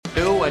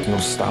like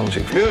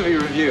nostalgic. Movie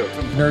review.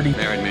 Nerdy.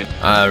 Married man.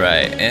 All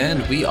right,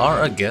 and we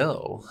are a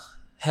go.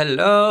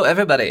 Hello,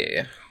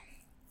 everybody.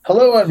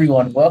 Hello,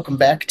 everyone. Welcome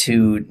back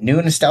to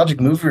New Nostalgic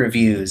Movie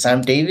Reviews.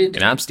 I'm David.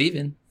 And I'm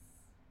Steven.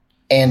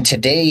 And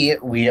today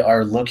we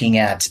are looking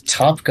at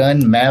Top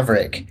Gun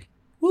Maverick.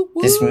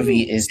 Woo-woo. This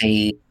movie is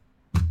a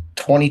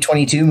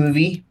 2022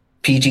 movie,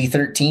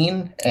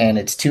 PG-13, and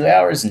it's 2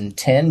 hours and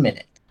 10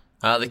 minutes.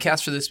 The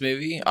cast for this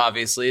movie,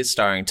 obviously, is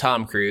starring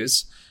Tom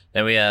Cruise.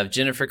 Then we have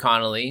Jennifer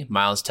Connelly,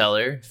 Miles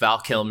Teller, Val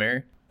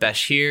Kilmer,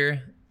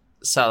 Bashir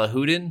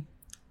Salahuddin,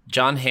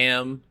 John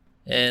Hamm,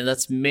 and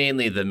that's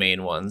mainly the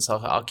main ones.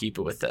 I'll keep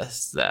it with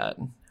that.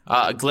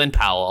 Glenn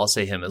Powell, I'll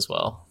say him as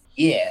well.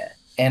 Yeah.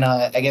 And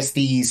I guess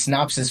the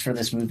synopsis for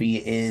this movie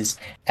is,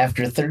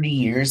 after 30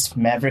 years,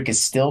 Maverick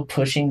is still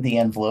pushing the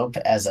envelope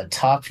as a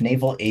top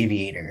naval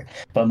aviator,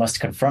 but must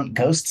confront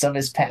ghosts of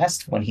his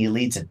past when he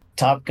leads a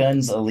Top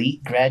Gun's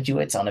elite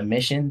graduates on a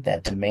mission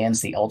that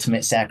demands the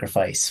ultimate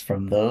sacrifice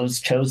from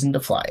those chosen to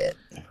fly it.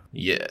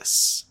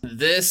 Yes.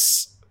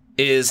 This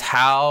is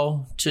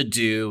how to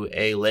do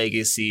a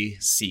legacy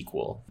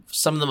sequel.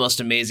 Some of the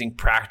most amazing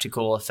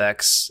practical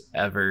effects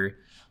ever.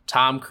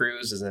 Tom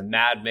Cruise is a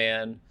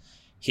madman.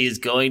 He's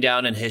going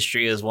down in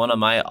history as one of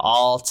my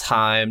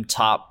all-time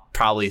top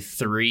probably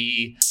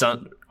 3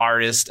 stunt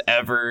artists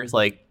ever.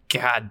 Like,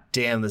 god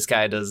damn, this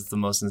guy does the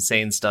most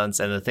insane stunts.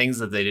 And the things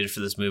that they did for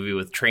this movie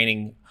with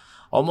training,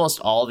 almost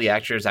all the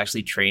actors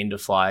actually trained to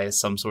fly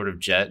some sort of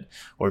jet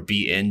or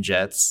be in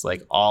jets.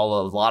 Like, a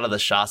lot of the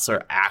shots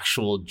are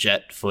actual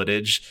jet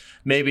footage.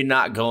 Maybe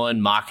not going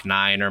Mach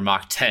 9 or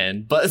Mach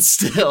 10, but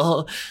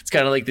still, it's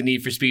kind of like the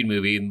Need for Speed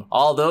movie.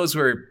 All those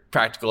were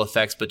practical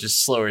effects, but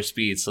just slower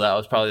speed. So that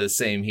was probably the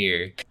same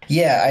here.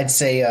 Yeah, I'd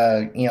say,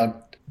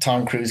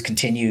 Tom Cruise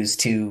continues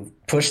to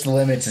push the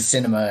limits of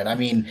cinema. And I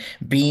mean,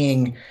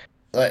 being,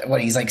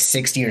 he's like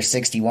 60 or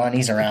 61,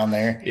 he's around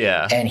there.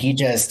 Yeah. And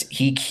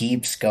he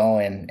keeps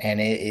going,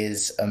 and it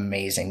is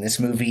amazing. This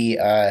movie,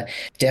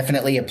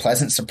 definitely a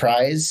pleasant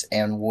surprise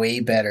and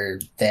way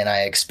better than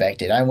I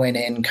expected. I went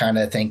in kind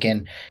of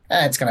thinking,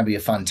 it's going to be a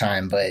fun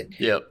time, but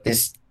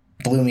This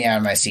blew me out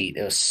of my seat.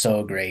 It was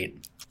so great.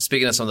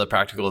 Speaking of some of the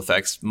practical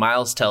effects,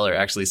 Miles Teller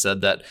actually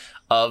said that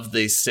of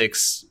the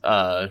 6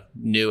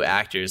 new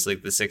actors,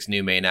 like the 6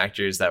 new main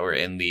actors that were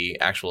in the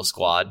actual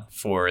squad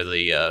for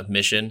the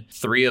mission,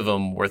 3 of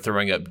them were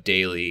throwing up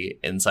daily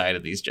inside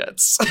of these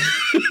jets.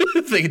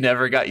 They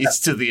never got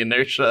used to the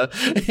inertia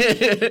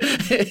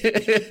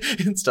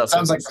and stuff.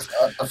 Sounds like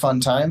a fun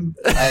time.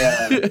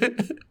 I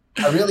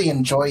really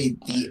enjoy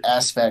the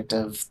aspect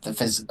of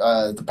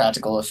the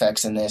practical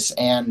effects in this,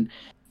 and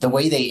the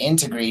way they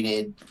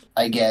integrated,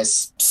 I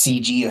guess,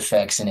 CG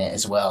effects in it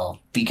as well,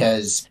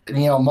 because,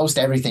 most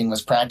everything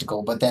was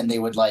practical, but then they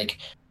would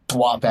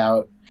swap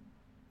out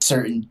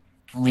certain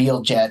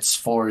real jets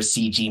for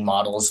CG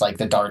models like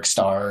the Dark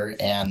Star,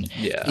 and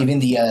even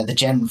the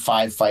Gen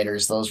 5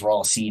 fighters. Those were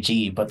all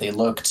CG, but they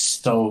looked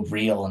so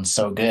real and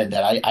so good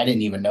that I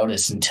didn't even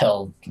notice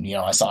until,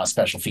 I saw a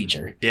special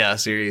feature. Yeah,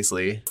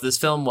 seriously. This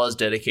film was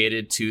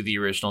dedicated to the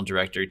original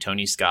director,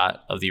 Tony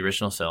Scott, of the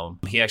original film.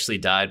 He actually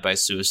died by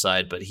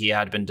suicide, but he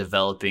had been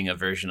developing a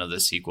version of the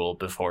sequel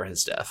before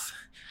his death.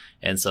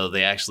 And so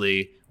they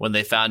actually, when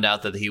they found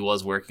out that he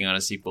was working on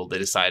a sequel, they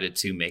decided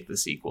to make the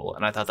sequel.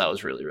 And I thought that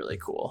was really, really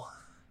cool.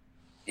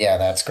 Yeah,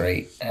 that's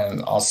great.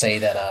 And I'll say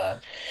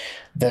that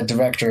the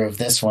director of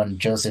this one,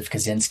 Joseph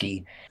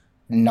Kosinski,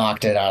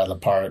 knocked it out of the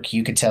park.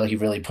 You could tell he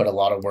really put a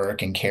lot of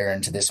work and care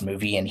into this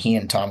movie, and he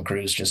and Tom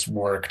Cruise just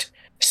worked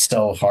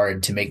so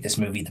hard to make this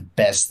movie the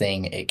best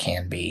thing it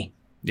can be.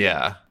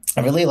 Yeah.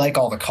 I really like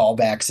all the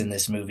callbacks in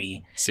this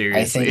movie.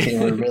 Seriously. I think they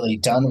were really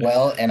done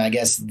well, and I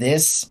guess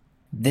this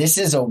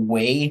is a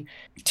way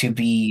to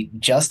be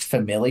just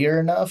familiar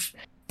enough,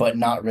 but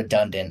not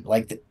redundant.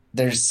 Like,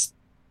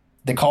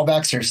 the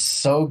callbacks are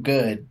so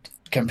good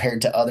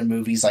compared to other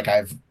movies like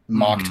I've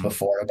mocked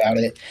before about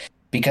it,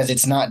 because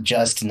it's not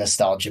just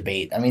nostalgia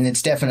bait. I mean,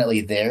 it's definitely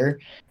there,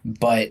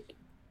 but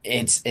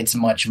it's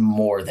much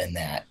more than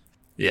that.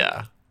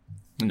 Yeah.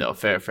 No,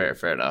 fair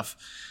enough.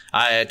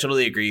 I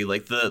totally agree.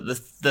 Like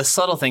the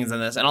subtle things in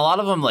this, and a lot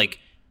of them, like,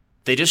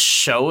 they just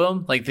show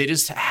them, like they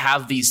just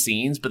have these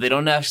scenes, but they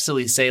don't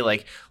necessarily say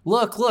like,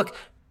 look,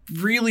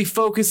 really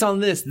focus on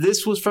this.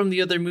 This was from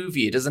the other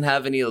movie. It doesn't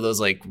have any of those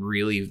like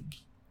really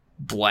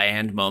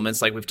bland moments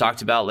like we've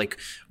talked about, like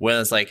when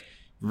it's like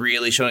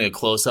really showing a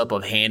close-up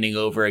of handing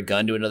over a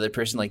gun to another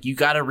person. Like, you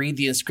got to read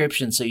the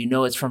inscription so you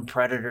know it's from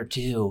Predator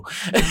 2.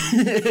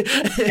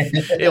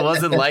 It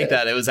wasn't like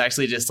that. It was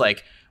actually just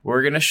like,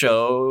 we're going to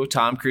show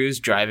Tom Cruise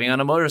driving on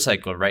a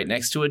motorcycle right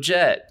next to a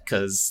jet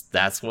because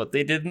that's what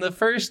they did in the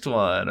first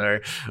one.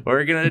 Or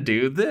we're going to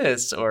do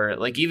this. Or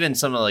like even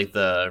some of like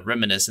the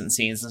reminiscent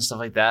scenes and stuff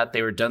like that,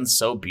 they were done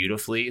so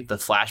beautifully. The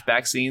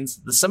flashback scenes,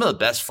 some of the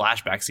best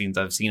flashback scenes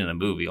I've seen in a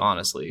movie,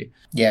 honestly.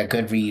 Yeah,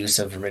 good reuse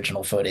of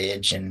original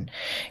footage and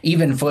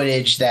even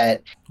footage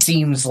that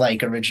seems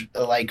like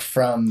original, like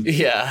from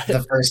Yeah.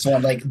 the first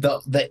one. Like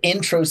the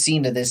intro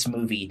scene to this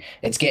movie,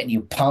 it's getting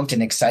you pumped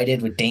and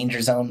excited with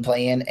Danger Zone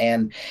playing.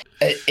 And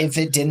if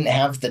it didn't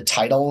have the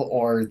title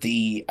or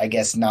the, I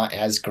guess, not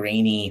as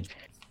grainy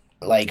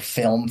like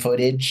film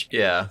footage,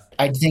 Yeah.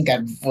 I think I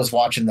was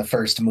watching the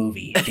first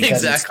movie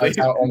because Exactly. it starts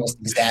out almost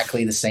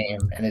exactly the same,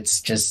 and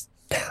it's just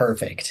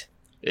perfect.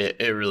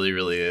 It really,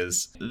 really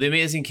is. The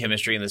amazing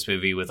chemistry in this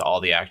movie with all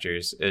the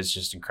actors is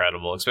just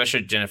incredible,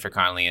 especially Jennifer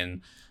Connelly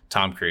and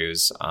Tom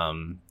Cruise.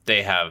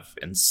 They have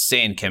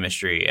insane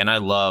chemistry, and I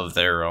love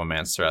their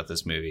romance throughout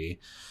this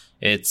movie.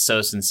 It's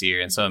so sincere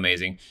and so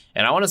amazing.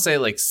 And I want to say,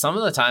 like, some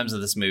of the times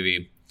of this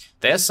movie,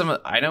 they have some.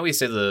 I know we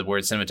say the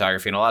word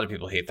cinematography, and a lot of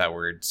people hate that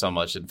word so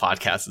much in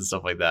podcasts and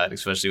stuff like that,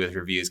 especially with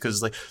reviews, because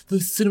it's like the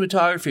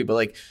cinematography. But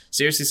like,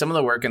 seriously, some of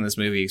the work in this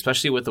movie,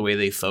 especially with the way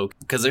they focus,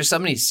 because there's so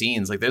many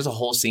scenes. Like, there's a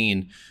whole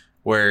scene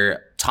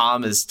where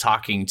Tom is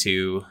talking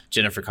to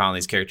Jennifer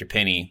Connelly's character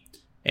Penny,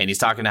 and he's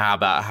talking to her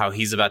about how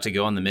he's about to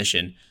go on the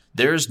mission.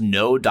 There's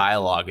no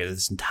dialogue in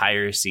this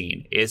entire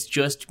scene. It's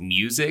just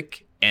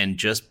music and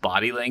just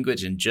body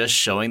language and just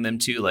showing them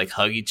two like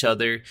hug each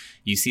other.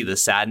 You see the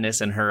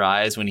sadness in her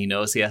eyes when he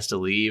knows he has to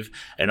leave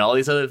and all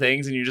these other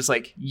things. And you're just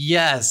like,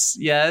 yes,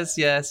 yes,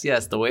 yes,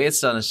 yes. The way it's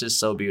done is just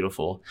so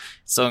beautiful.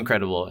 So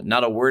incredible.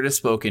 Not a word is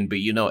spoken, but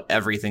you know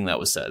everything that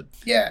was said.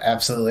 Yeah,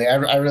 absolutely.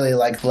 I really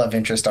like the love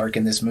interest arc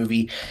in this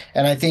movie.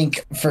 And I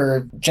think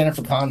for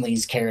Jennifer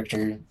Connelly's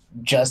character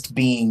just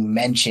being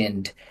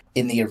mentioned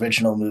in the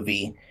original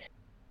movie,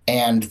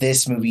 and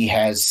this movie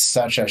has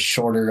such a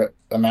shorter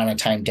amount of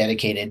time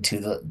dedicated to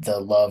the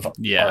love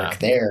arc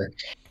there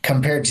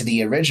compared to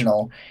the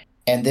original.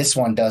 And this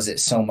one does it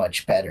so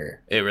much better.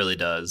 It really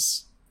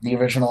does. The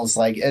original is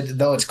like,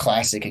 though it's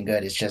classic and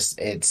good,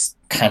 it's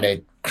kind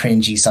of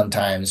cringy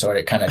sometimes, or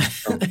it kind of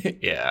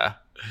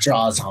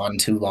draws on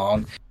too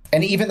long.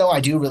 And even though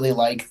I do really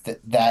like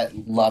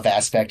that love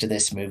aspect of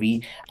this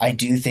movie, I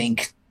do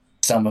think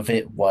some of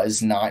it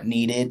was not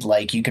needed.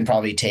 Like, you can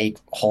probably take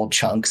whole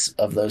chunks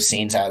of those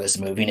scenes out of this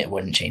movie and it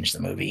wouldn't change the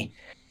movie.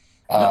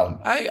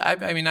 I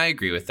mean, I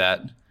agree with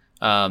that.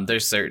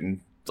 There's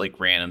certain like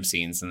random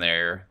scenes in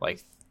there,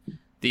 like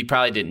you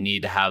probably didn't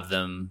need to have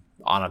them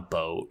on a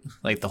boat.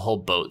 Like the whole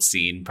boat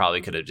scene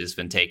probably could have just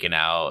been taken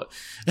out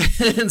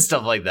and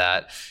stuff like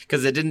that,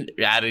 because it didn't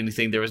add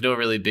anything. There was no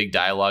really big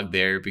dialogue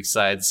there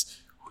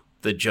besides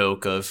the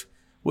joke of,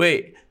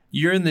 wait,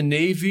 you're in the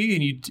Navy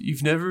and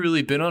you've never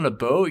really been on a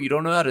boat? You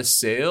don't know how to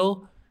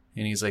sail?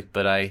 And he's like,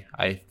 but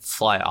I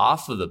fly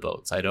off of the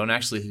boats. I don't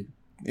actually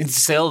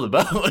sail the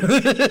boat.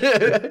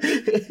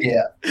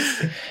 Yeah.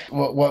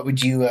 What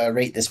would you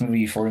rate this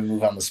movie before we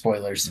move on to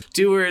spoilers?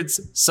 2 words.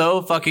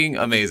 So fucking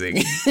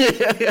amazing.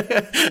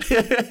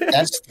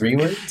 That's 3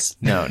 words?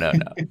 No,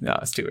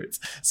 it's 2 words.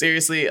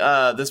 Seriously,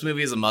 this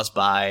movie is a must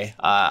buy.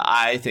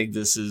 I think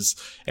this is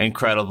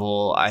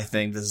incredible. I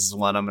think this is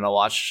one I'm going to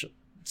watch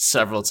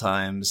several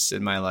times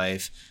in my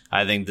life.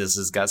 I think this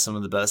has got some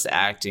of the best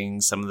acting,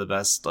 some of the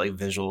best like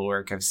visual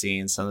work I've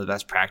seen, some of the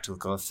best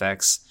practical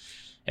effects,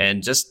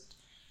 and just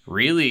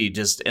really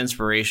just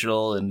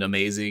inspirational and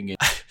amazing.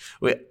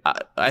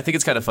 I think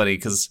it's kind of funny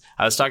because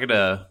I was talking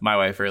to my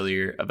wife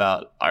earlier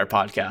about our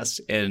podcast,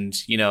 and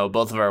you know,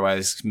 both of our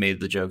wives made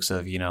the jokes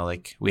of, you know,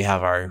 like we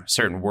have our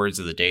certain words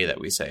of the day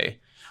that we say.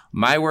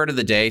 My word of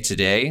the day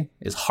today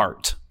is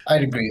heart.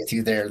 I'd agree with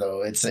you there,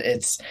 though. It's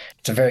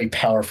a very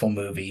powerful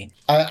movie.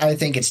 I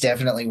think it's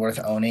definitely worth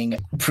owning.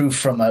 Proof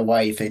from my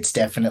wife, it's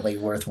definitely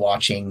worth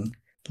watching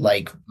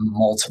like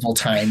multiple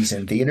times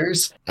in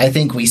theaters. I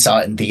think we saw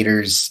it in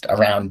theaters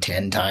around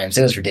 10 times.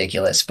 It was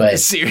ridiculous, but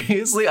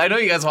seriously, I know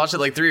you guys watched it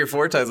like 3 or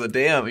 4 times, but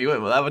damn, you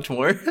went that much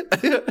more.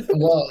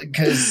 Well,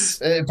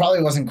 because it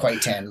probably wasn't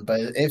quite 10,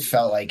 but it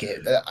felt like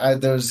it.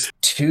 Those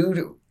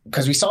 2,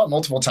 because we saw it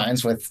multiple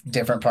times with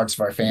different parts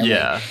of our family.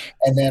 Yeah.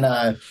 And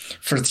then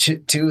for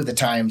 2 of the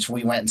times,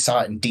 we went and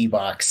saw it in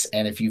D-Box.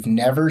 And if you've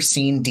never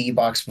seen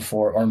D-Box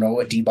before or know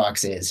what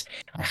D-Box is,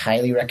 I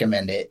highly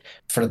recommend it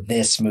for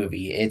this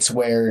movie. It's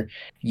where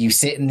you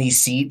sit in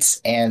these seats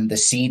and the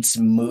seats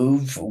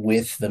move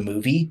with the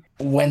movie.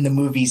 When the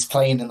movie's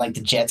playing and like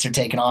the jets are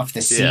taking off,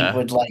 the seat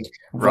would like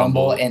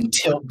rumble and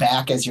tilt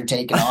back as you're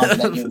taking off.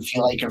 And then you would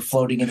feel like you're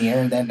floating in the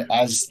air. And then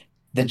as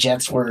the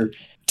jets were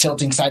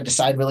tilting side to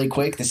side really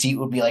quick, the seat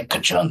would be like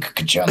ka-chunk,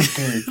 ka-chunk.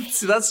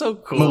 See, that's so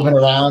cool. Moving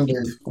around,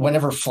 or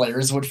whenever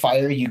flares would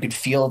fire, you could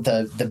feel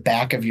the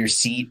back of your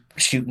seat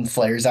shooting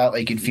flares out.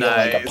 Like you'd feel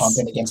like a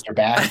pumping against your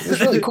back. It was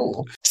really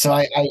cool. So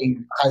I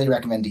highly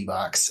recommend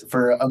D-Box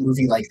for a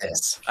movie like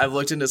this. I've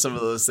looked into some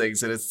of those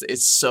things and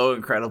it's so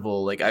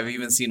incredible. Like I've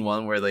even seen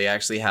one where they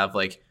actually have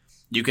like,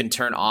 you can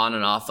turn on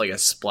and off like a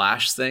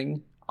splash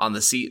thing on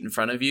the seat in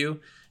front of you,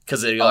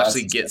 because it'll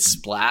actually get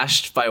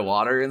splashed by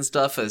water and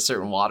stuff at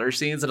certain water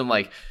scenes. And I'm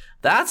like,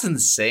 that's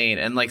insane.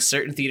 And like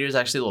certain theaters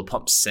actually will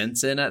pump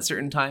scents in at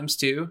certain times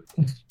too.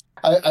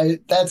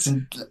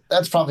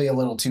 That's probably a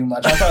little too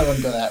much. I probably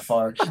wouldn't go that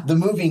far. The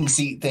moving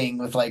seat thing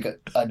with like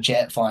a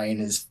jet flying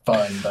is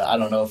fun, but I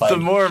don't know if the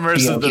more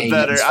immersive, the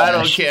better. I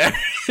don't care.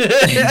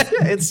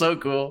 It's so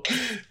cool.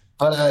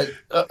 But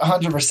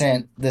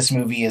 100%, this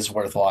movie is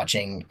worth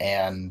watching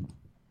and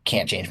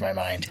can't change my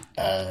mind.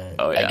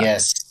 Oh I yeah.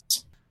 guess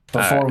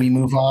All before right. we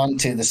move on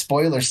to the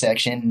spoiler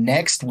section,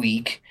 next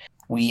week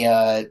we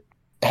have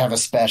a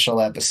special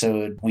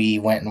episode. We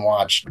went and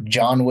watched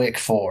John Wick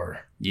 4.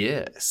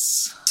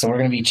 Yes. So we're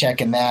going to be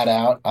checking that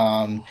out.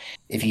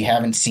 If you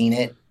haven't seen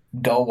it,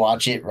 go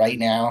watch it right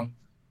now.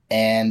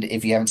 And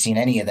if you haven't seen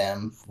any of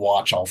them,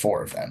 watch all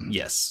four of them.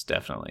 Yes,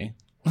 definitely.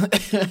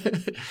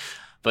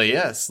 But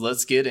yes,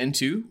 let's get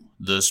into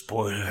the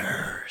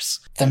spoilers.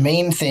 The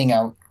main thing,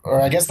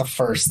 or I guess the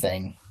first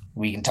thing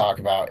we can talk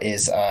about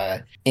is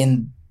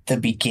in the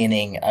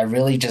beginning, I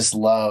really just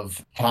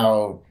love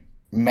how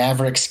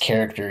Maverick's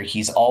character,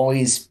 he's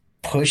always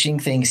pushing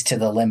things to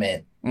the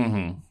limit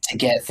to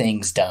get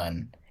things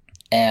done.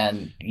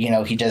 And,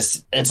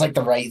 it's like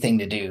the right thing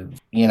to do,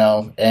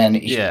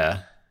 and Yeah.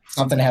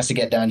 something has to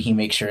get done. He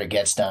makes sure it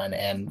gets done.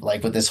 And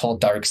like with this whole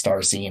Dark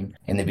Star scene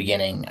in the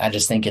beginning, I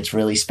just think it's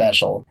really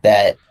special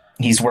that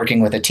he's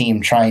working with a team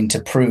trying to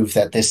prove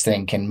that this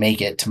thing can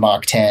make it to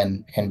Mach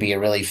 10 and be a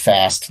really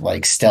fast,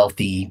 like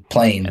stealthy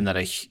plane. And that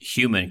a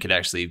human could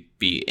actually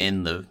be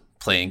in the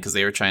plane, because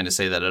they were trying to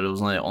say that it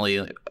was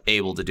only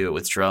able to do it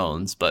with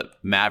drones, but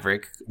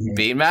Maverick,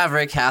 being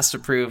Maverick, has to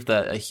prove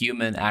that a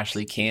human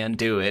actually can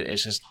do it.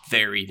 It's just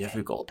very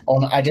difficult.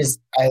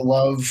 I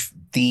love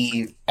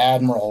the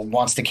Admiral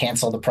wants to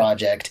cancel the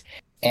project.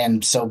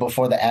 And so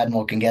before the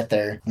Admiral can get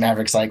there,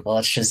 Maverick's like, well,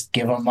 let's just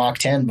give him Mach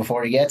 10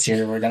 before he gets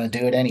here. We're going to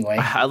do it anyway.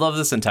 I love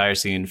this entire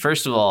scene.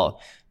 First of all,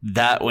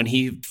 that when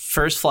he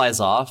first flies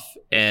off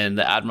and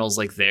the Admiral's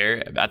like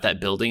there at that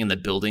building, and the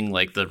building,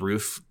 like the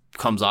roof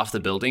comes off the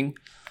building,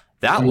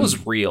 that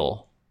was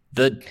real.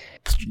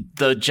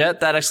 The jet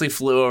that actually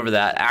flew over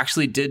that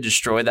actually did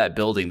destroy that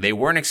building. They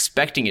weren't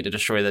expecting it to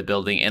destroy that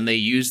building, and they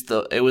used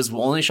it was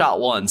only shot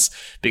once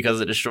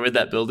because it destroyed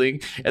that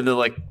building, and they're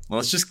like,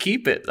 let's just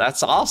keep it.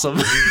 That's awesome.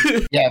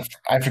 Yeah,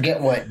 I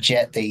forget what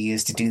jet they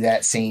used to do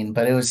that scene,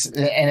 but it was,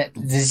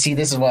 this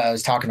is what I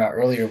was talking about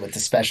earlier with the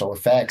special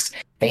effects.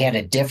 They had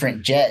a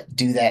different jet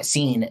do that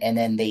scene, and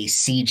then they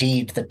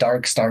CG'd the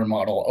Dark Star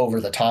model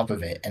over the top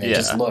of it, and it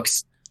just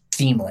looks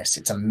seamless.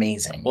 It's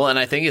amazing. Well, and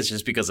I think it's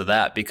just because of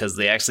that, because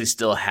they actually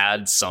still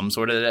had some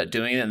sort of that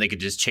doing it, and they could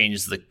just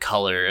change the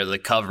color or the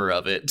cover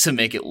of it to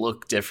make it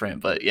look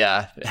different. But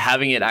yeah,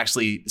 having it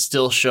actually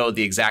still show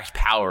the exact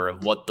power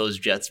of what those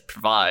jets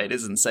provide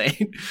is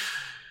insane.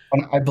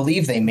 I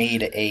believe they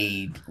made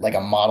a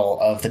model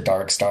of the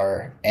Dark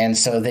Star, and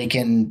so they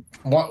can,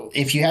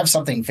 if you have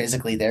something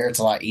physically there, it's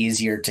a lot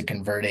easier to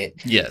convert it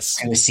to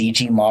a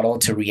CG model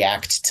to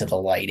react to the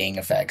lighting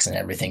effects and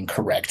everything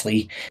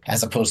correctly,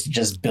 as opposed to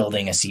just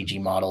building a CG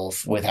model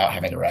without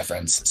having a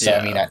reference. So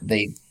I mean,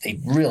 they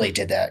really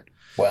did that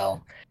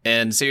well.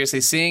 And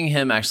seriously, seeing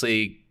him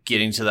actually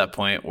getting to that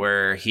point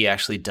where he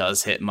actually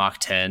does hit Mach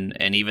 10,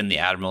 and even the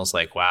Admiral's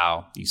like,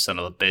 wow, you son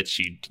of a bitch,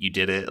 you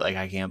did it. Like,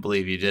 I can't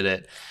believe you did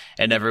it.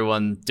 And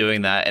everyone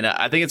doing that. And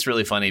I think it's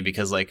really funny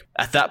because, like,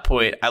 at that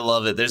point, I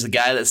love it. There's a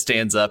guy that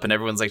stands up and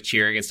everyone's like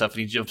cheering and stuff,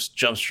 and he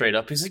jumps straight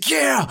up. He's like,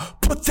 yeah,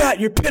 put that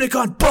in your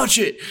Pentagon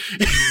budget.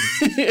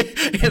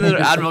 And then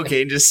Admiral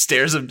Kane just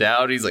stares him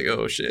down. He's like,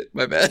 oh shit,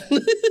 my bad.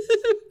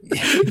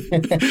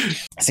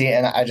 See,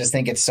 and I just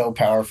think it's so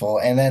powerful.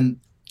 And then,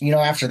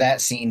 after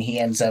that scene, he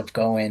ends up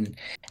going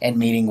and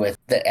meeting with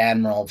the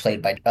Admiral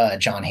played by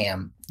John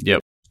Hamm.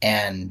 Yep.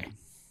 And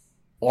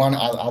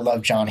I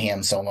love John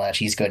Hamm so much.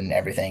 He's good in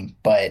everything.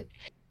 But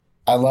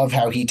I love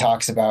how he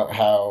talks about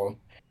how,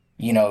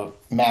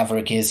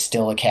 Maverick is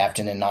still a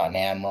captain and not an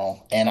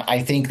admiral. And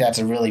I think that's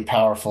a really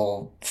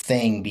powerful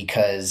thing,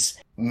 because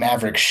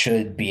Maverick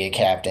should be a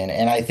captain.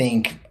 And I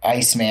think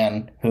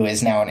Iceman, who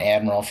is now an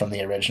admiral from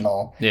the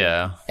original,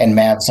 and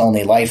Mav's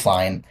only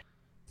lifeline,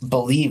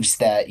 believes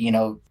that,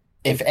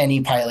 if any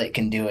pilot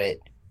can do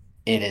it,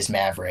 it is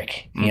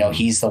Maverick.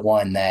 He's the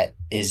one that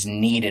is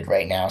needed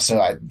right now.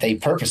 So they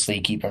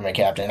purposely keep him a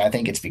captain. I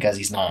think it's because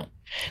he's not,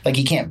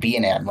 he can't be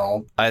an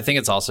admiral. I think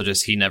it's also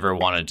just he never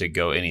wanted to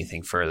go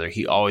anything further.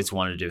 He always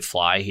wanted to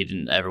fly. He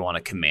didn't ever want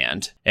to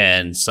command.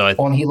 And so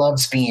and he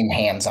loves being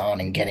hands-on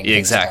and getting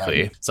things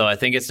done. So I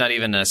think it's not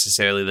even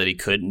necessarily that he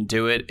couldn't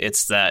do it.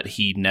 It's that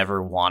he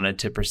never wanted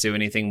to pursue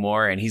anything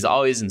more. And he's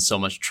always in so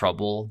much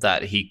trouble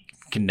that he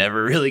can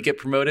never really get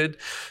promoted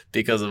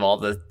because of all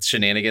the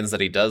shenanigans that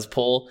he does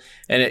pull.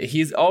 And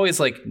he's always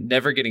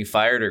never getting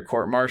fired or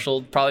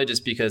court-martialed, probably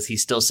just because he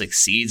still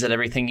succeeds at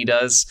everything he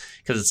does.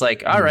 Because it's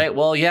like, all right,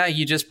 well, yeah,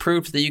 you just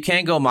proved that you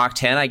can go Mach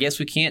 10. I guess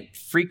we can't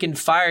freaking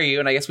fire you,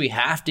 and I guess we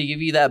have to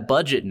give you that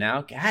budget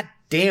now. God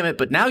damn it.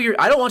 But now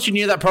I don't want you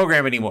near that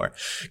program anymore.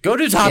 Go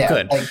do Top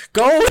Gun.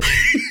 Go.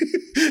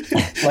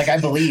 I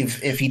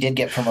believe if he did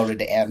get promoted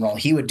to admiral,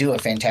 he would do a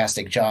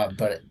fantastic job,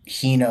 but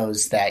he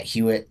knows that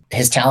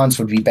his talents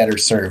would be better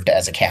served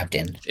as a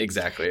captain.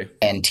 Exactly.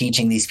 And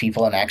teaching these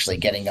people and actually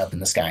getting up in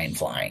the sky and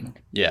flying.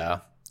 Yeah.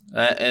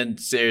 And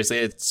seriously,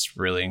 it's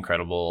really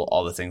incredible,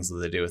 all the things that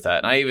they do with that.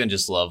 And I even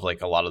just love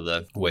a lot of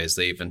the ways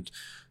they even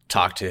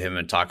talk to him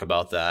and talk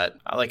about that.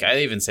 Like, I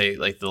even say,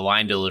 like, the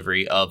line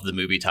delivery of the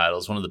movie title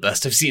is one of the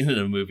best I've seen in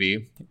a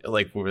movie.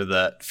 Like, where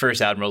the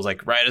first admiral's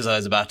like, right as I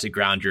was about to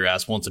ground your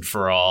ass once and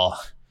for all,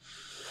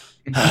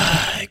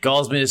 it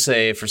calls me to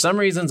say, for some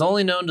reasons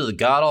only known to the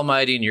God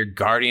Almighty and your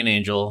guardian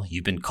angel,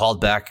 you've been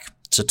called back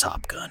to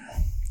Top Gun.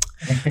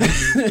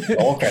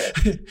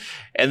 Okay.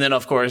 And then,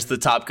 of course, the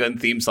Top Gun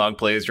theme song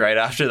plays right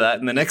after that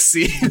in the next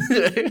scene.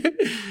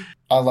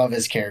 I love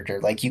his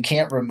character. Like, you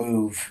can't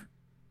remove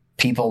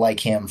people like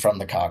him from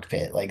the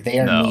cockpit. Like, they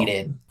are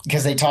needed,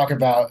 because they talk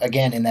about,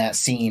 again, in that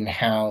scene,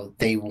 how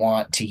they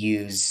want to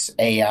use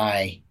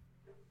AI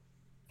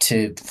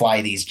to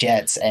fly these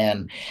jets.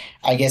 And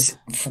I guess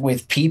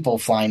with people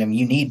flying them,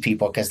 you need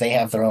people, because they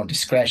have their own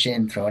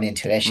discretion, their own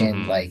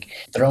intuition, like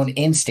their own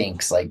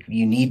instincts. Like,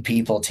 you need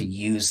people to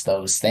use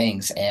those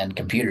things, and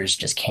computers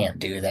just can't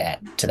do that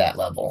to that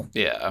level.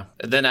 Yeah.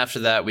 And then after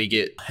that, we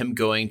get him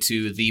going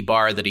to the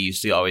bar that he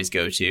used to always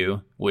go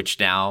to, which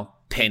now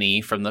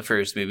Penny from the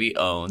first movie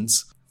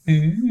owns.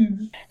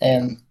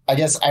 And I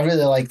guess I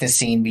really like this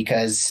scene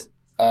because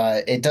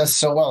it does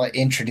so well at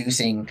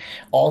introducing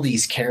all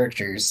these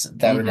characters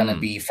that are going to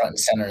be front and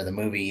center of the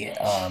movie.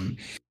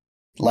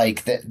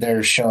 Like,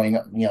 they're showing,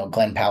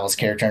 Glenn Powell's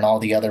character and all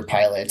the other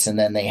pilots, and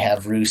then they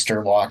have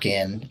Rooster walk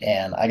in,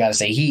 and I gotta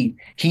say, he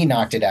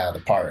knocked it out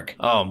of the park.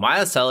 Oh,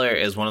 Miles Teller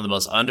is one of the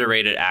most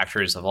underrated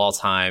actors of all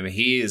time.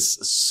 He is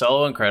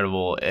so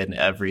incredible in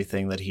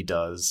everything that he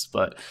does,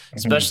 but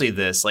especially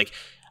this. Like,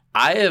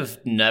 I have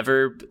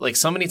never, like,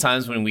 so many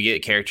times when we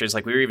get characters,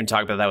 like we were even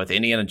talking about that with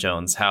Indiana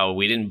Jones, how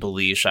we didn't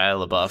believe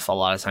Shia LaBeouf a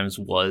lot of times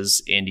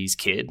was Indy's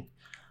kid.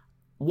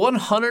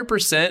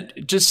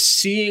 100% just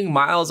seeing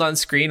Miles on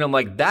screen, I'm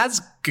like, that's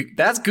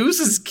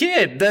Goose's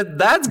kid.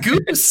 That's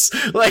Goose.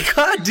 Like,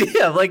 god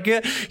damn, like,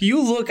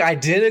 you look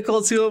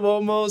identical to him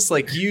almost.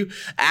 Like, you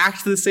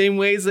act the same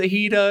ways that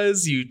he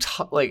does. You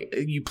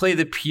you play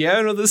the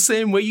piano the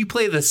same way. You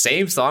play the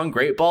same song,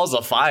 Great Balls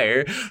of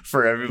Fire,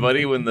 for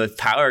everybody when the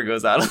power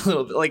goes out a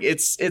little bit. Like,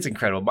 it's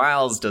incredible.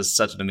 Miles does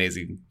such an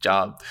amazing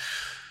job.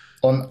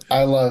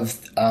 I love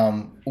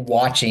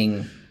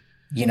watching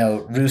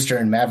Rooster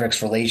and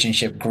Maverick's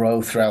relationship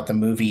grow throughout the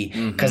movie,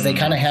 because they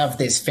kind of have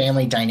this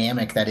family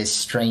dynamic that is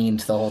strained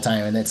the whole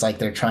time, and it's like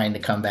they're trying to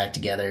come back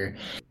together.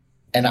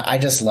 And I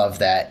just love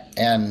that.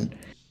 And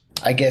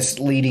I guess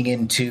leading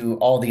into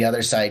all the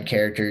other side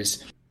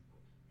characters,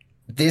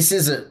 this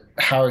is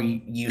how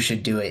you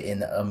should do it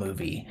in a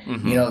movie.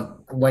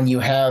 When you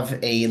have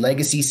a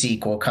legacy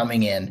sequel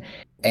coming in,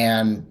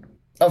 and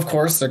of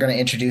course they're going to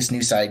introduce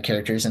new side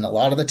characters, and a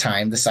lot of the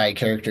time the side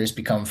characters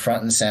become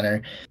front and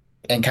center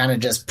and kind of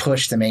just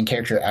push the main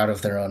character out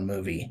of their own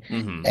movie.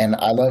 And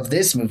I love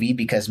this movie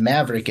because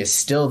Maverick is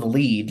still the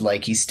lead.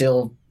 Like, he's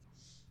still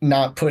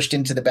not pushed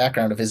into the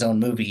background of his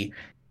own movie,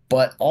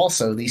 but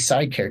also these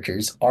side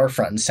characters are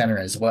front and center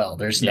as well.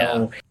 There's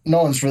no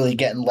one's really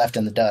getting left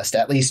in the dust,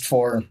 at least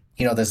for,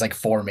 there's like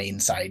 4 main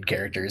side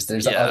characters.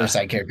 There's other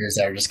side characters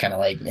that are just kind of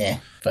like, meh.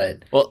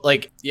 But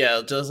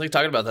just like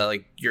talking about that,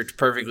 like, you're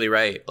perfectly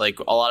right. Like,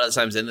 a lot of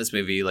times in this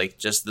movie, like,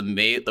 just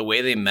the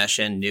way they mesh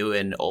in new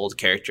and old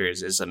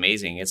characters is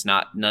amazing. It's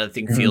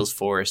nothing feels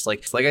forced.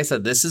 Like I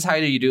said, this is how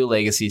you do a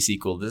legacy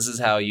sequel. This is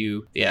how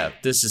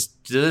this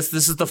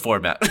is the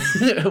format.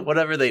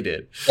 Whatever they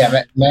did.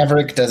 Yeah,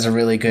 Maverick does a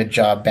really good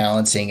job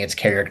balancing its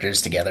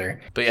characters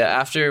together. But yeah,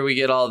 after we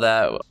get all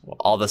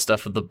the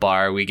stuff at the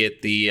bar, we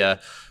get the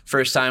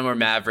first time where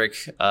Maverick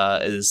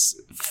is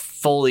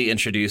fully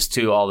introduced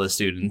to all the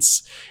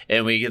students,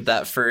 and we get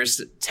that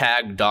first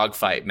tag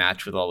dogfight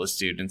match with all the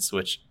students,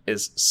 which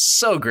is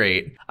so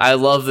great. I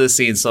love this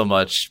scene so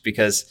much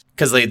because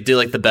they do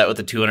like the bet with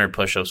the 200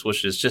 push-ups,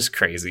 which is just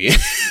crazy.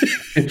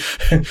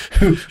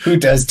 Who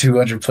does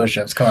 200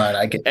 push-ups? Come on,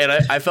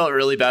 I felt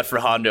really bad for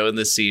Hondo in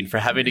this scene for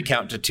having to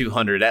count to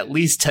 200 at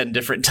least 10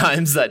 different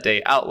times that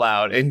day out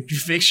loud and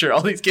make sure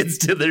all these kids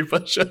did their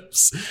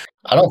push-ups.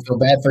 I don't feel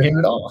bad for him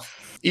at all.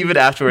 Even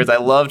afterwards, I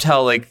loved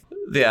how, like,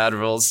 the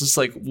Admiral's just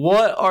like,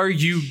 what are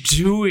you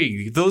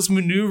doing? Those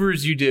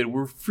maneuvers you did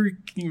were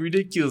freaking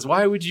ridiculous.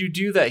 Why would you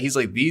do that? He's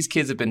like, these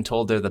kids have been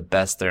told they're the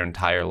best their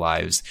entire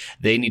lives.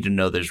 They need to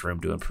know there's room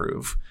to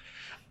improve.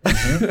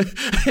 I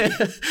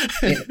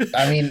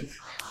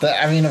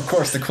mean, of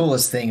course, the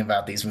coolest thing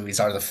about these movies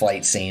are the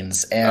flight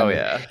scenes.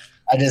 And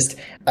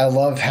I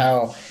love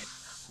how,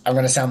 I'm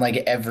going to sound like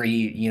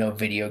every,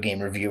 video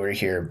game reviewer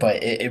here,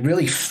 but it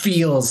really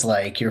feels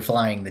like you're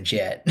flying the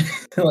jet.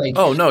 Like,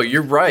 oh, no,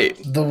 you're right.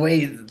 The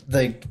way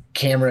the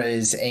camera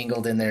is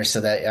angled in there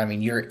so that,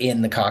 you're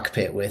in the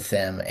cockpit with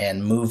them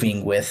and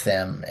moving with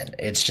them. And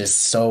it's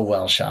just so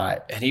well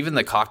shot. And even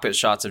the cockpit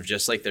shots of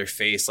just like their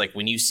face, like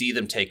when you see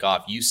them take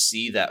off, you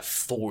see that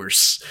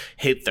force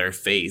hit their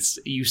face.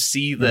 You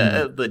see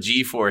the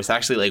G-force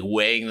actually like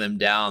weighing them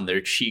down,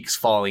 their cheeks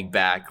falling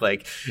back.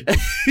 Like,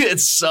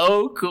 it's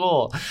so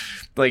cool.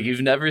 Like,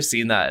 you've never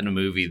seen that in a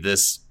movie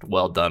this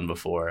well done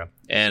before.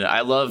 And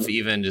I love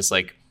even just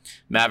like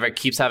Maverick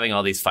keeps having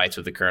all these fights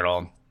with the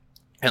Colonel,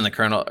 and the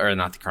Colonel, or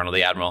not the Colonel,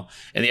 the Admiral.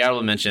 And the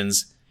Admiral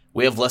mentions,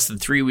 We have less than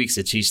 3 weeks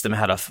to teach them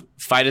how to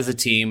fight as a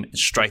team and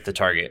strike the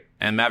target.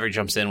 And Maverick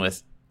jumps in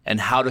with, and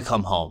how to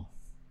come home.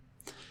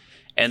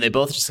 And they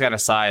both just kind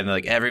of sigh, and they're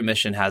like, every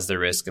mission has their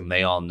risk, and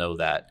they all know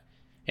that.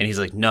 And he's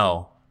like,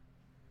 no,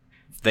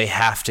 they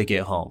have to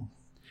get home.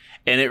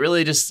 And it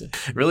really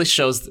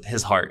shows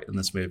his heart in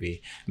this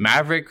movie.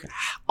 Maverick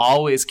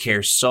always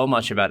cares so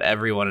much about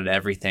everyone and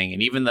everything.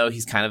 And even though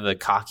he's kind of a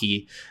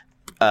cocky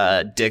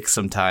dick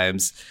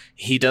sometimes,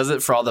 he does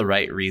it for all the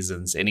right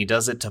reasons, and he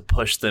does it to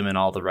push them in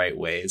all the right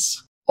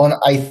ways. Well,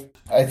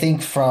 I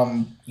think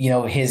from,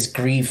 his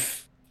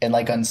grief and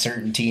like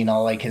uncertainty and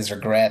all like his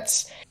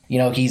regrets,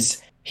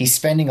 he's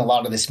spending a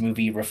lot of this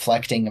movie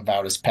reflecting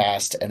about his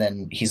past, and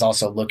then he's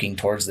also looking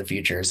towards the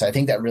future. So I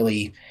think that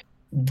really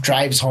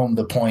drives home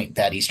the point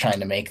that he's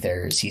trying to make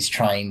there. Is he's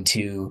trying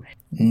to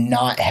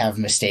not have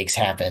mistakes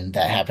happen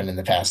that happened in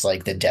the past,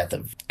 like the death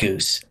of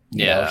Goose.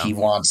 He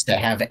wants to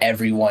have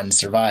everyone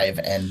survive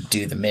and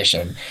do the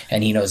mission,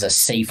 and he knows a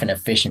safe and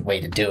efficient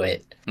way to do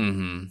it.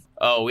 Mm-hmm.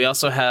 Oh, we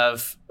also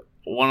have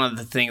one of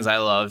the things I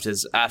loved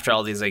is after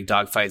all these like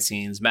dogfight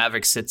scenes,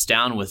 Maverick sits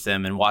down with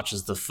them and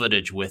watches the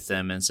footage with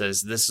them and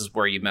says, "This is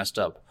where you messed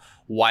up.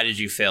 Why did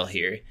you fail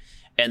here?"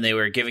 And they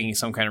were giving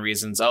some kind of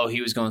reasons. Oh,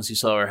 he was going too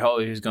slow, or oh,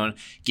 he was going.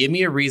 Give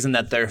me a reason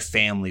that their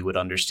family would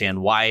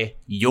understand why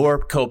your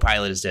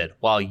co-pilot is dead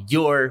while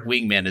your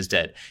wingman is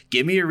dead.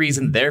 Give me a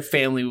reason their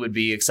family would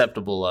be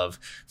acceptable of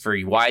for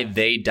why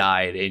they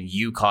died and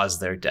you caused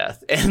their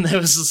death. And it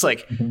was just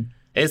like,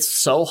 It's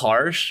so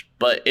harsh,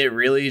 but it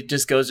really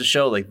just goes to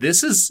show, like,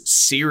 this is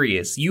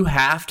serious. You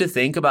have to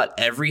think about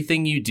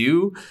everything you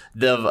do.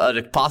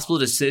 A possible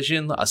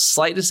decision, a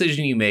slight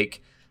decision you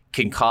make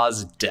can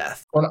cause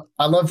death. Well,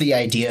 I love the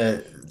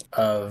idea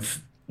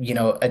of,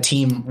 a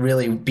team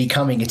really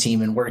becoming a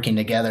team and working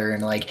together.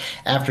 And like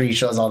after he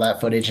shows all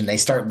that footage and they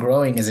start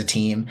growing as a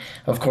team,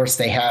 of course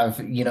they have,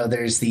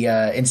 there's the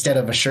instead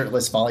of a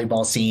shirtless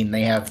volleyball scene,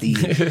 they have the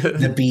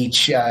the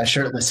beach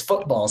shirtless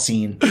football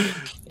scene.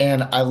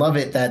 And I love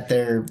it that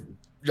they're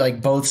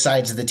like both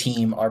sides of the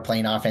team are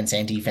playing offense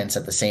and defense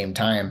at the same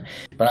time.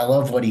 But I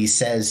love what he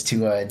says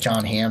to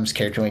John Hamm's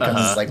character when he comes.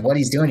 It's like what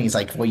he's doing. He's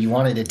like, well, you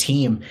wanted a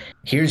team.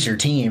 Here's your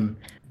team.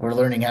 We're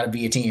learning how to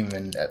be a team.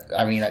 And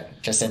I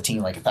just said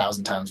team like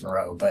 1,000 times in a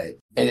row, but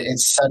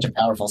it's such a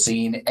powerful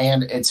scene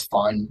and it's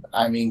fun.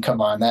 I mean, come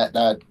on,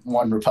 that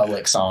One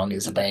Republic song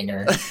is a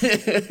banger.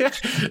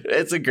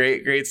 It's a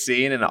great, great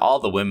scene. And all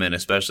the women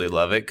especially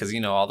love it because,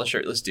 all the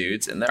shirtless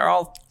dudes and they're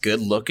all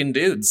good looking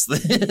dudes. But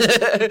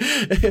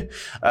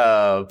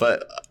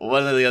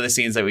one of the other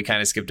scenes that we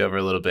kind of skipped over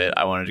a little bit,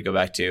 I wanted to go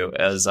back to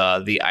is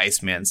the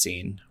Iceman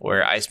scene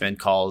where Iceman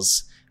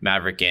calls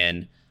Maverick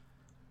in.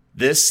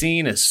 This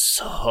scene is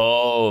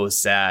so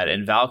sad,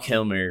 and Val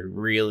Kilmer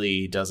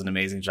really does an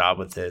amazing job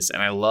with this.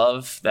 And I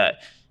love that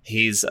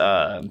he's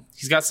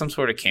got some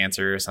sort of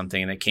cancer or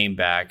something, and it came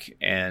back,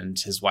 and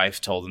his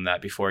wife told him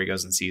that before he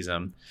goes and sees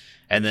him.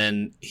 And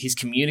then he's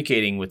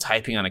communicating with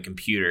typing on a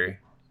computer,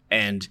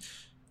 and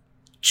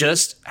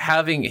just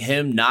having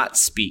him not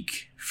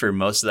speak for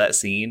most of that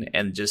scene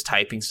and just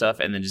typing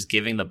stuff and then just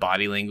giving the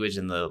body language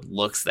and the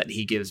looks that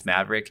he gives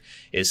Maverick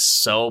is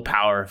so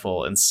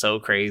powerful and so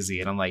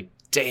crazy. And I'm like,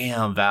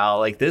 damn, Val,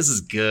 like this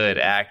is good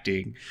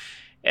acting.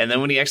 And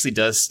then when he actually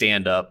does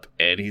stand up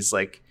and he's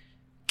like,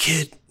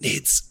 kid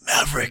needs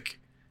Maverick.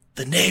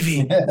 The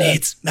Navy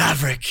needs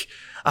Maverick.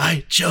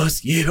 I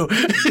chose you.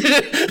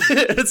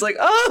 It's like,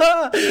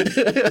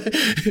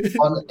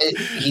 Well,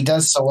 he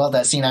does so well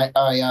that scene.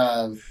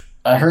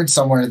 I heard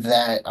somewhere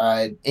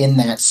that in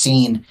that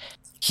scene,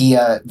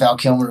 Val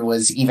Kilmer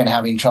was even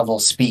having trouble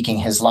speaking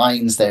his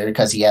lines there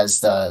because he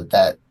has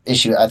that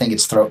issue. I think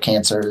it's throat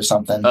cancer or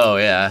something. Oh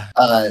yeah.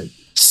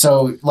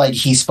 So like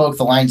he spoke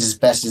the lines as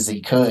best as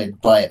he could,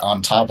 but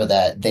on top of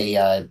that,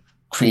 they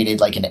created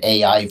like an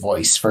AI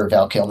voice for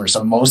Val Kilmer.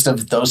 So most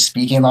of those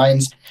speaking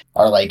lines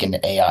are like an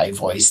AI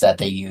voice that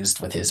they used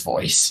with his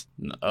voice.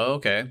 Oh,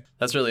 okay,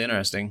 that's really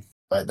interesting.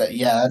 But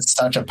that's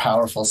such a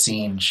powerful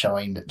scene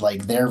showing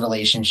like their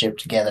relationship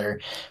together,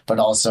 but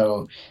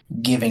also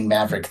giving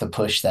Maverick the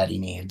push that he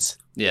needs.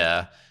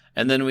 Yeah.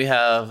 And then we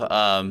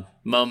have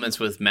moments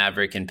with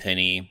Maverick and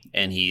Penny,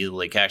 and he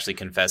like actually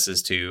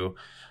confesses to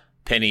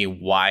Penny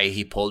why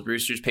he pulled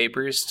Brewster's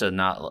papers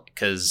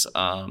because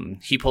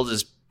he pulled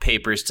his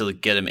papers to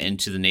get him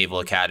into the Naval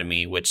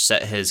Academy, which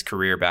set his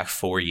career back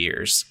 4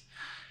 years.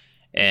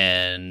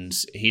 And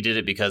he did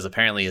it because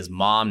apparently his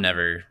mom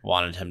never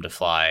wanted him to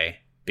fly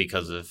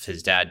because of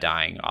his dad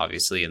dying,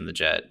 obviously, in the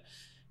jet.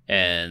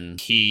 And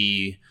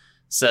he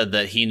said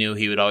that he knew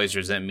he would always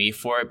resent me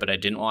for it, but I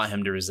didn't want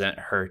him to resent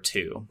her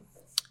too.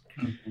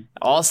 Mm-hmm.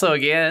 Also,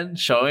 again,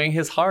 showing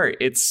his heart.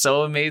 It's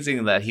so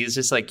amazing that he's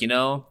just like,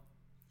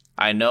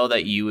 I know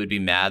that you would be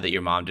mad that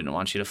your mom didn't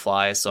want you to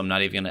fly, so I'm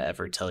not even going to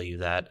ever tell you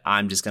that.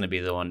 I'm just going to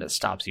be the one that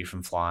stops you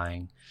from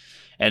flying.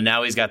 And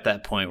now he's got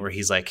that point where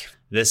he's like,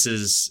 this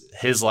is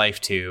his life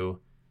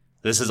too.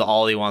 This is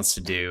all he wants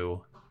to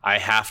do. I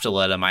have to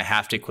let him. I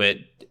have to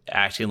quit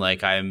acting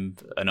like I'm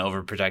an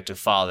overprotective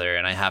father,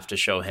 and I have to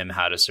show him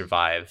how to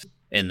survive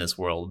in this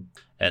world.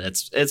 And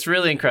it's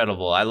really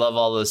incredible. I love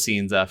all those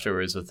scenes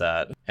afterwards with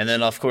that. And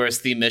then, of course,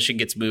 the mission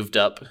gets moved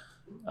up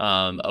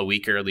a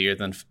week earlier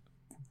than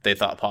they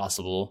thought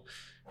possible.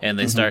 And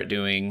they start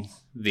doing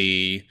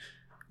the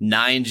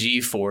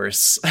 9G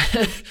force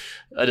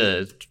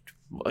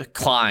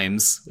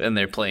climbs in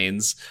their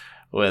planes.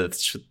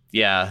 Which,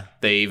 yeah,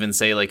 they even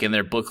say like in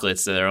their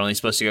booklets that they're only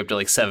supposed to go up to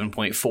like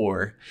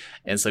 7.4.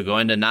 And so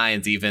going to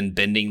 9's even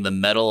bending the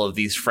metal of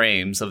these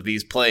frames of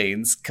these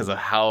planes because of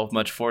how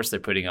much force they're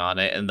putting on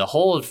it. And the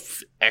whole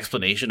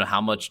explanation of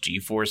how much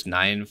G-force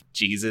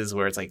 9Gs is,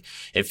 where it's like,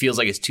 it feels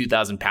like it's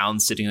 2,000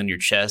 pounds sitting on your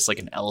chest, like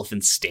an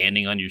elephant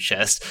standing on your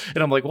chest.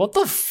 And I'm like, what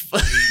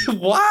the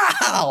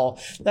wow,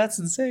 that's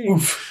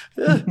insane.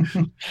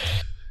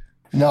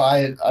 No,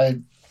 I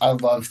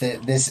love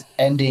that this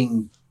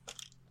ending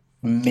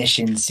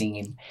mission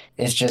scene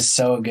is just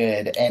so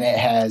good, and it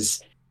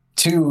has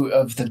two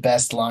of the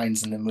best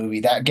lines in the movie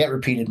that get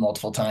repeated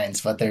multiple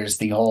times. But there's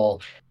the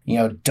whole,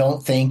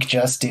 don't think,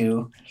 just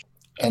do,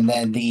 and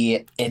then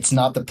it's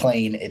not the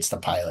plane, it's the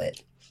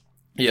pilot.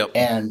 Yep.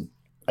 And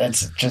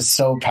it's just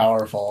so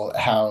powerful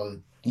how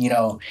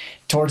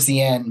towards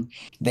the end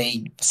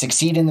they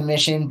succeed in the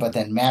mission, but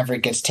then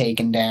Maverick gets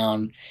taken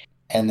down,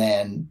 and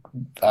then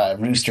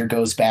Rooster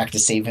goes back to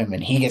save him,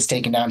 and he gets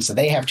taken down, so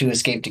they have to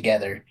escape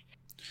together.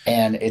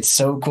 And it's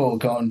so cool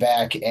going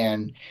back,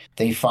 and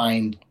they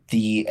find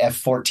the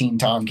F-14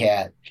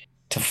 Tomcat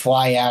to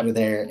fly out of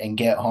there and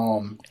get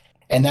home.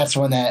 And that's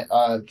when that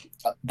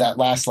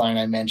last line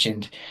I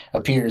mentioned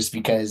appears,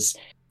 because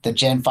the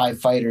Gen 5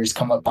 fighters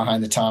come up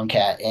behind the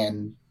Tomcat,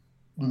 and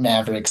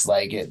Maverick's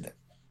like,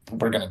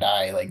 we're going to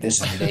die. Like,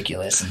 this is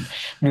ridiculous. And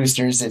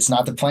Rooster's, it's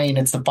not the plane,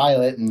 it's the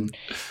pilot. And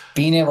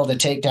being able to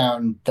take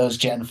down those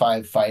Gen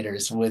 5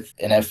 fighters with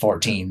an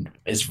F-14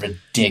 is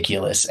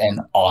ridiculous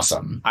and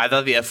awesome. I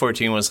thought the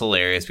F-14 was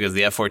hilarious because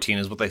the F-14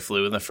 is what they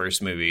flew in the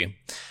first movie.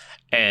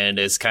 And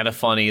it's kind of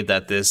funny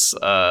that this,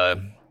 I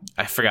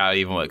forgot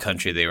even what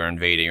country they were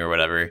invading or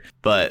whatever,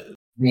 but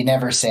they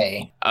never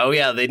say. Oh,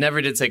 yeah, they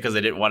never did say, because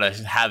they didn't want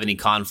to have any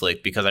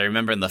conflict, because I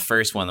remember in the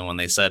first one, when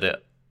they said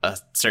a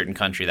certain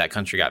country, that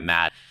country got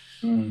mad.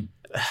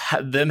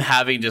 Them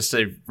having just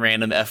a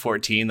random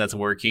F-14 that's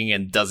working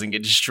and doesn't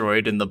get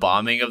destroyed in the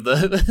bombing of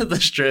the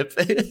strip.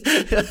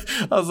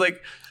 I was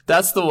like,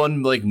 that's the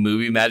one like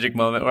movie magic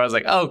moment where I was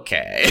like,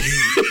 okay.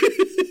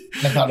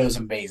 I thought it was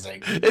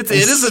amazing. It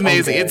is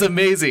amazing. So it's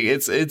amazing.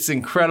 It's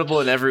incredible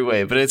in every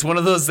way. But it's one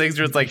of those things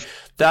where it's like,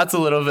 that's a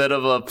little bit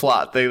of a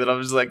plot thing that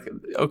I'm just like,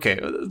 okay,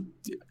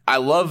 I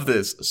love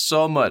this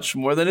so much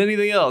more than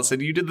anything else,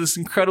 and you did this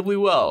incredibly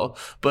well.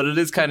 But it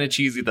is kind of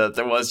cheesy that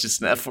there was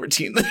just an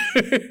F-14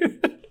 there.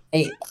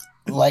 Hey,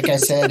 like I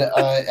said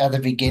at the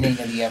beginning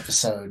of the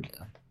episode,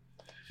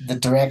 the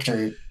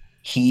director,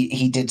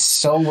 he did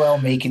so well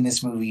making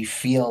this movie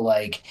feel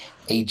like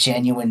a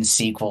genuine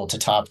sequel to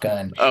Top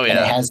Gun. Oh, yeah. And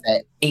it has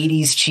that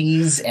 80s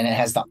cheese, and it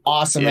has the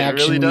awesome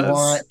action really you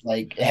want.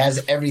 Like, it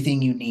has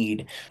everything you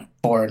need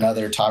for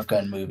another Top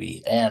Gun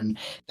movie. And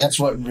that's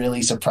what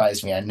really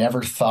surprised me. I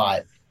never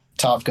thought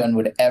Top Gun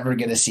would ever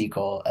get a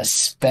sequel,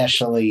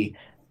 especially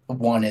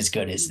one as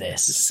good as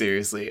this.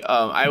 Seriously.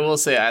 I will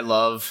say I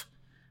love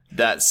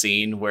that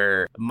scene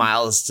where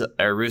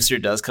Rooster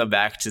does come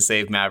back to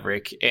save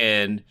Maverick,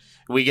 and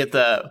we get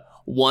the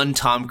one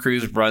Tom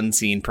Cruise run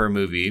scene per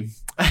movie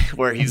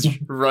where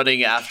he's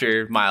running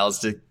after Miles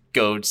to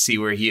go see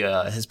where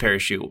his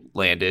parachute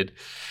landed.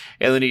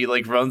 And then he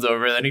like runs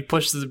over, and then he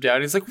pushes him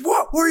down. He's like,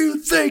 "What were you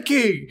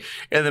thinking?"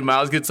 And then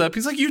Miles gets up.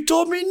 He's like, "You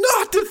told me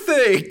not to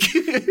think."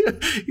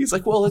 He's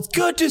like, "Well, it's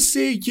good to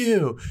see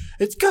you.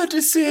 It's good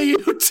to see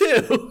you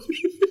too."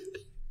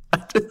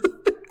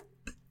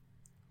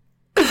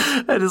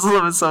 I just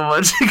love it so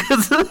much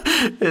because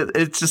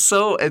it's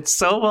so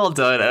well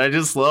done, and I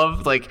just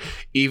love, like,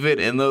 even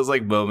in those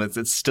like moments,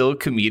 it's still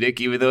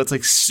comedic, even though it's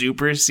like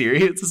super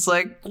serious. It's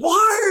like,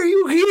 why are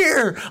you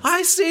here?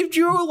 I saved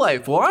your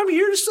life. Well, I'm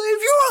here to save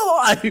your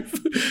life.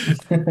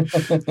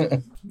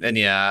 And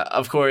yeah,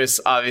 of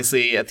course,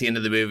 obviously, at the end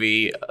of the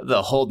movie,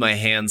 the "Hold My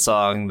Hand"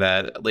 song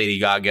that Lady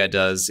Gaga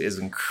does is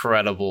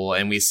incredible,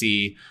 and we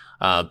see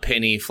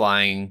Penny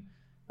flying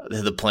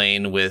the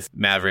plane with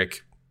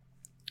Maverick.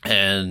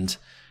 And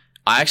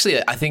I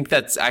think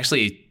that's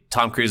actually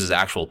Tom Cruise's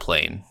actual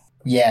plane.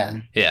 Yeah.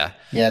 Yeah.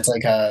 Yeah, it's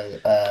like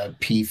a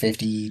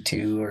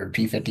P-52 or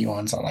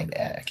P-51, something like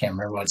that. I can't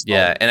remember what it's called.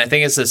 Yeah, and I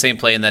think it's the same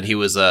plane that he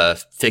was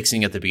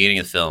fixing at the beginning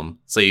of the film.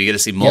 So you get to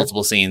see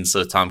multiple scenes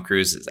of Tom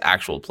Cruise's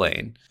actual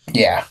plane.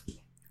 Yeah.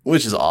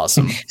 Which is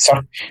awesome.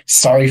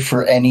 Sorry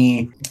for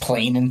any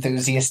plane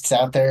enthusiasts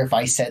out there if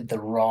I said the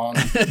wrong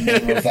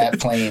name of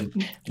that plane.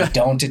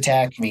 Don't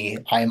attack me.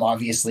 I am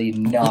obviously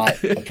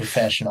not a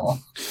professional.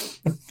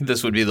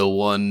 This would be the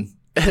one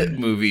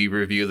movie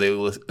review they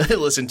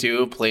listen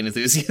to, plane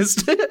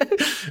enthusiast.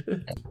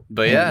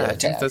 But yeah, I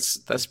think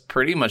that's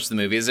pretty much the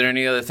movie. Is there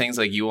any other things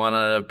like you want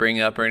to bring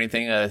up or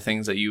anything?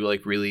 Things that you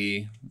like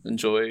really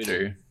enjoyed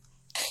or?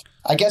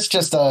 I guess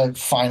just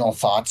final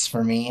thoughts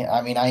for me.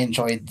 I mean, I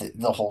enjoyed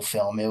the whole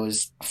film. It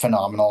was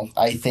phenomenal.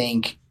 I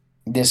think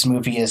This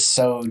movie is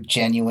so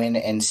genuine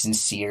and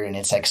sincere in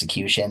its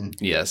execution.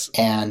 Yes.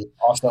 And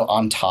also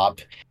on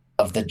top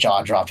of the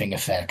jaw-dropping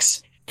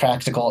effects,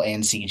 practical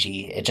and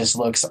CG, it just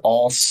looks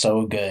all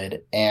so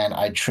good. And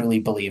I truly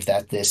believe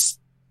that this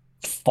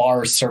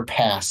far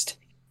surpassed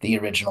the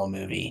original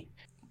movie.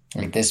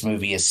 Like, this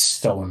movie is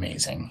so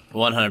amazing.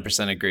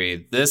 100%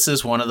 agree. This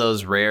is one of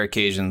those rare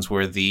occasions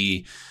where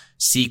the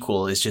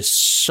sequel is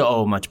just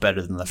so much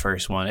better than the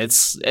first one.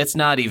 It's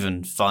not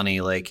even funny.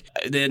 Like,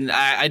 then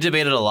I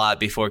debated a lot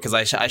before,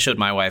 because I showed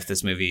my wife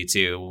this movie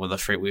too when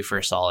we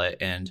first saw it,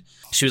 and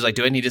she was like,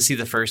 "Do I need to see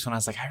the first one?" I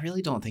was like, "I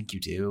really don't think you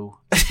do."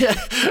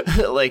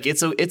 Like,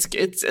 it's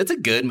a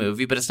good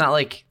movie, but it's not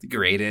like the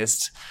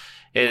greatest.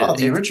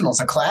 The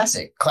original's a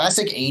classic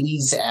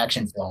 80s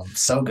action film.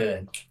 So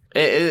good.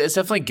 It's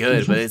definitely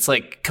good, but it's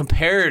like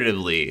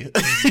comparatively,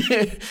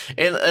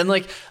 and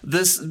like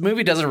this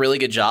movie does a really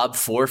good job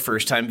for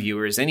first time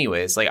viewers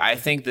anyways. Like, I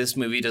think this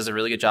movie does a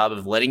really good job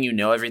of letting you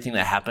know everything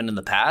that happened in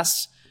the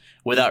past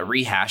without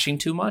rehashing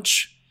too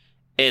much,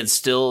 and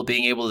still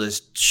being able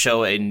to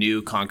show a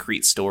new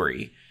concrete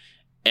story.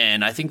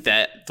 And I think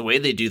that the way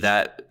they do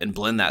that and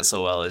blend that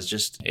so well is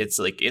just,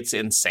 it's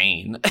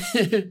insane.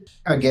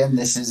 Again,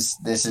 this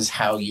is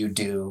how you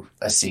do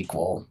a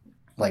sequel,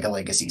 like a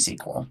legacy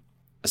sequel.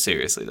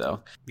 Seriously, though.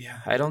 Yeah,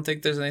 I don't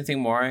think there's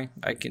anything more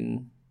I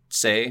can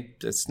say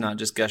that's not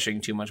just gushing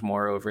too much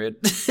more over it.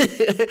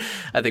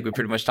 I think we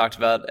pretty much talked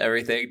about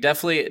everything.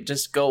 Definitely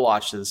just go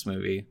watch this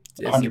movie.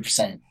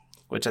 100%.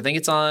 Which I think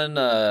it's on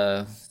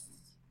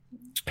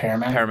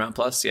Paramount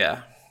Plus,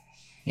 yeah.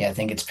 Yeah, I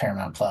think it's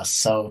Paramount Plus.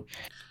 So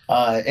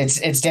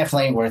it's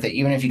definitely worth it.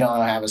 Even if you don't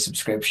have a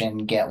subscription,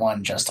 get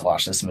one just to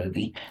watch this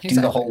movie. Exactly.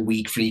 Do the whole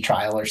week free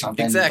trial or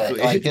something. Exactly.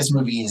 But, like, this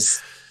movie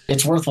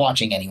it's worth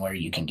watching anywhere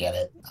you can get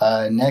it.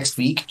 Next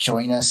week,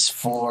 join us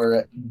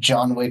for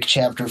John Wick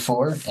Chapter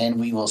 4, and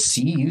we will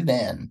see you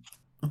then.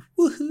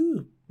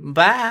 Woohoo!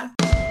 Bye!